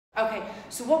Okay,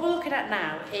 so what we're looking at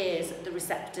now is the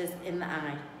receptors in the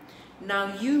eye.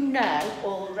 Now you know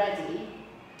already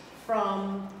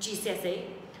from GCSE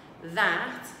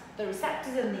that the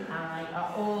receptors in the eye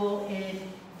are all in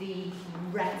the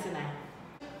retina.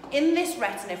 In this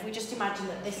retina, if we just imagine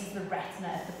that this is the retina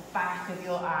at the back of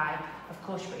your eye, of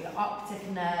course you've got your optic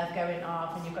nerve going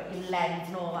off and you've got your lens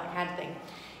and all that kind of thing.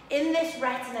 In this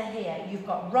retina here, you've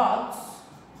got rods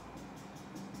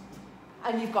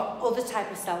and you've got other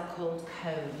type of cell called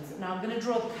cones. Now I'm going to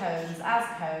draw the cones as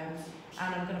cones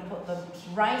and I'm going to put them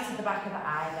right at the back of the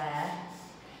eye there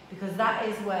because that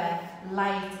is where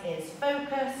light is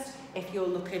focused if you're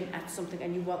looking at something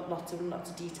and you want lots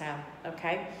of detail,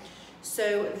 okay?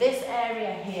 So this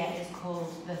area here is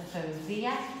called the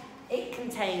fovea. It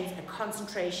contains a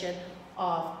concentration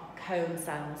of cone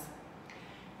cells.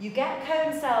 You get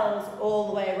cone cells all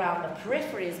the way around the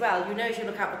periphery as well. You know, if you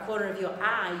look out the corner of your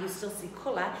eye, you still see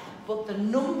colour, but the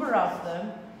number of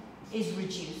them is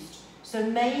reduced. So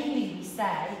mainly we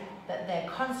say that they're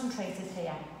concentrated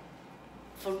here.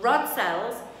 For rod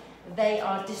cells, they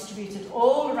are distributed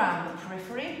all around the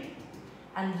periphery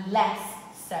and less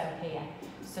so here.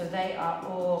 So they are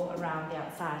all around the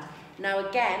outside. Now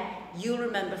again, you'll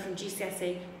remember from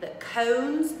GCSE that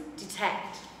cones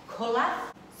detect colour.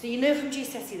 So you know from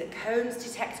GCSE that cones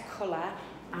detect colour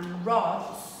and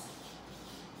rods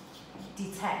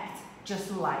detect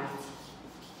just light.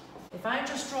 If I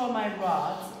just draw my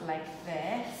rods like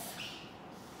this,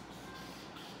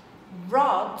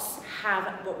 rods have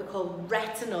what we call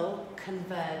retinal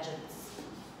convergence.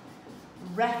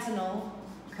 Retinal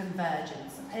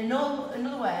convergence. In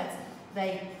other words,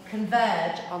 they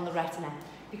converge on the retina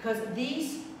because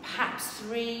these perhaps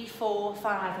 3, 4,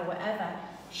 5 or whatever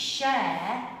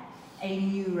share a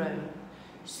neuron.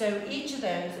 So each of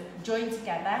those join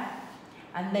together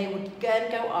and they would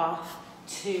go off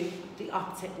to the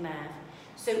optic nerve.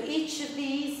 So each of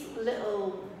these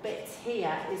little bits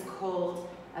here is called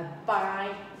a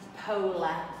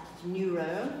bipolar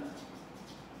neuron.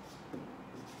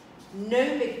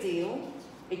 No big deal.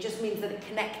 It just means that it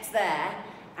connects there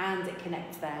and it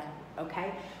connects there,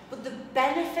 okay? But the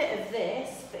benefit of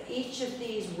this for each of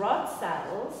these rod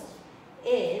cells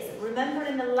is, remember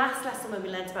in the last lesson when we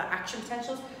learned about action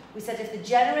potentials, we said if the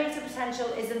generator potential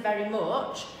isn't very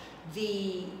much,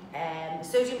 the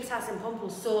sodium potassium pump will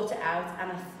sort it out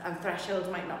and thresholds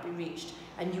might not be reached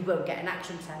and you won't get an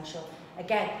action potential.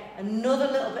 Again, another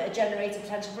little bit of generator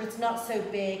potential, but it's not so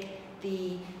big.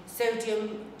 The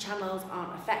sodium channels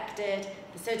aren't affected,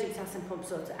 the sodium potassium pump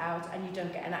sorts it out and you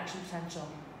don't get an action potential.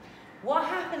 What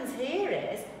happens here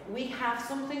is we have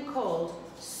something called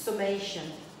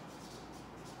summation.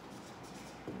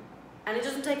 And it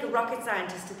doesn't take a rocket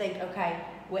scientist to think, okay,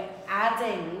 we're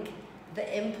adding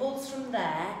the impulse from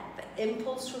there, the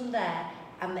impulse from there,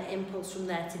 and the impulse from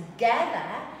there together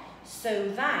so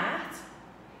that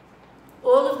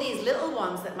all of these little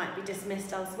ones that might be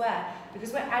dismissed elsewhere,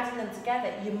 because we're adding them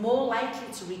together, you're more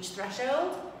likely to reach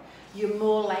threshold, you're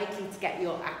more likely to get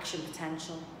your action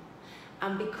potential.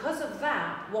 And because of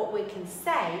that, what we can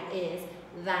say is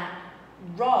that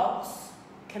rod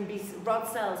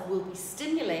cells will be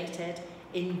stimulated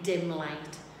in dim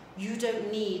light. You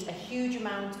don't need a huge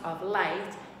amount of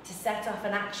light to set off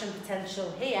an action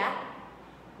potential here.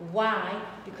 Why?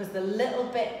 Because the little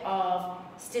bit of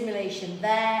stimulation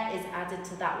there is added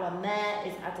to that one there,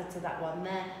 is added to that one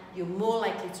there. You're more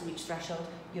likely to reach threshold,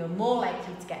 you're more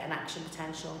likely to get an action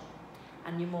potential,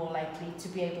 and you're more likely to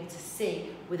be able to see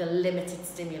with a limited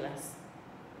stimulus.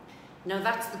 Now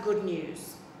that's the good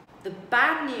news. The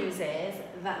bad news is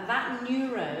that that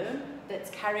neuron that's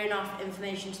carrying off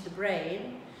information to the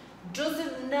brain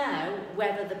doesn't know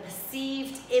whether the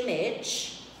perceived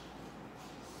image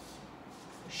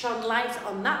shone light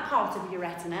on that part of your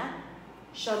retina,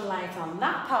 shone light on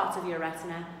that part of your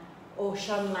retina, or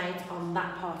shone light on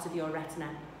that part of your retina.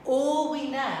 All we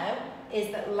know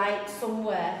is that light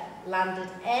somewhere landed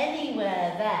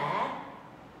anywhere there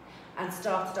and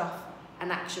started off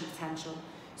an action potential.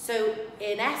 So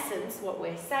in essence, what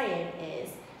we're saying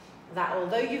is that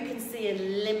although you can see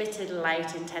in limited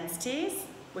light intensities,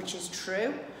 which is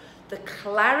true, the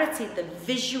clarity, the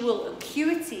visual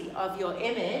acuity of your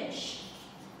image,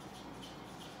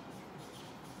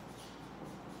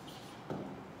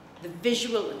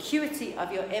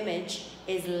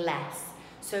 is less.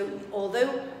 So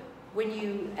although when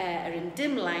you are in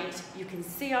dim light, you can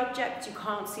see objects, you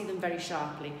can't see them very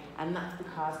sharply, and that's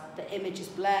because the image is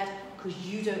blurred because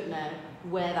you don't know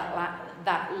where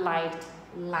that light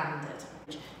landed.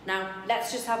 Now,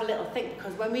 let's just have a little think,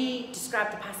 because when we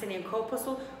described the passinian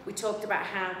corpuscle, we talked about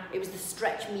how it was the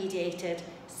stretch-mediated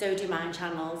sodium ion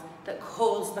channels that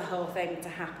caused the whole thing to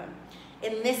happen.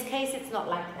 In this case, it's not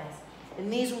like this. In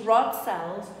these rod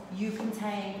cells, you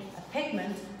contain a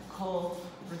pigment called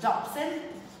rhodopsin,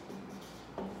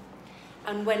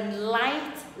 and when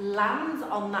light lands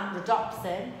on that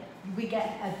rhodopsin, we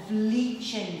get a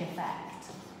bleaching effect,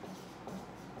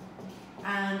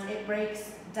 and it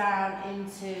breaks down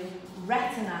into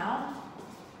retinal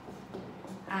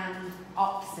and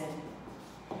opsin,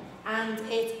 and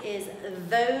it is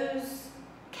those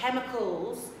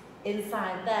chemicals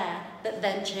inside there that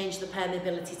then change the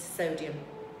permeability to sodium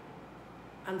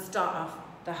and start off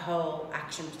the whole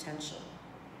action potential.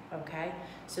 Okay,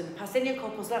 so the passinian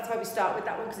corpuscle, that's why we start with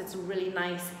that one, because it's a really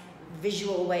nice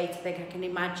visual way to think. I can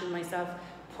imagine myself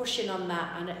pushing on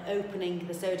that and opening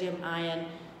the sodium ion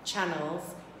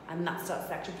channels, and that starts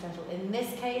the action potential. In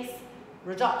this case,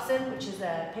 rhodopsin, which is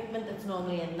a pigment that's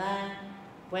normally in there,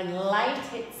 when light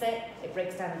hits it, it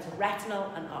breaks down into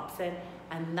retinal and opsin,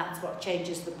 and that's what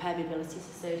changes the permeability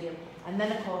to sodium. And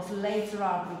then, of course, later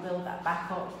on, we build that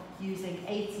back up using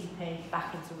ATP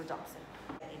back into rhodopsin.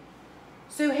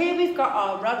 So here we've got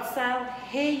our rod cell.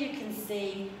 Here you can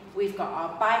see we've got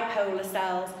our bipolar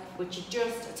cells, which are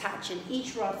just attaching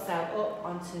each rod cell up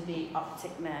onto the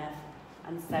optic nerve,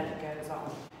 and so it goes on.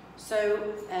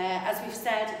 So, as we've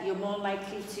said, you're more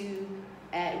likely to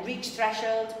reach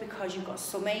threshold because you've got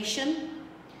summation,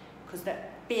 because they're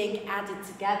being added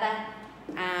together,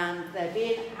 and they're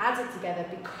being added together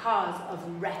because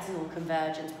of retinal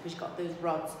convergence, because you've got those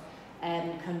rods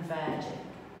converging.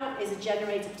 How is a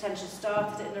generated potential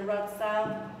started in a rod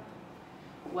cell?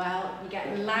 Well, you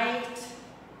get light,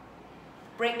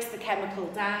 breaks the chemical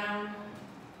down,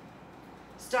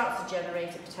 starts to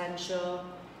generate a potential,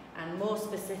 and more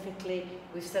specifically,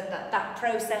 we've said that that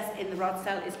process in the rod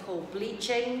cell is called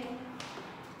bleaching,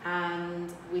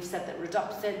 and we've said that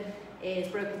rhodopsin is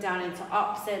broken down into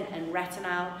opsin and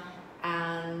retinal,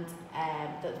 and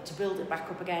that to build it back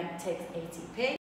up again takes ATP.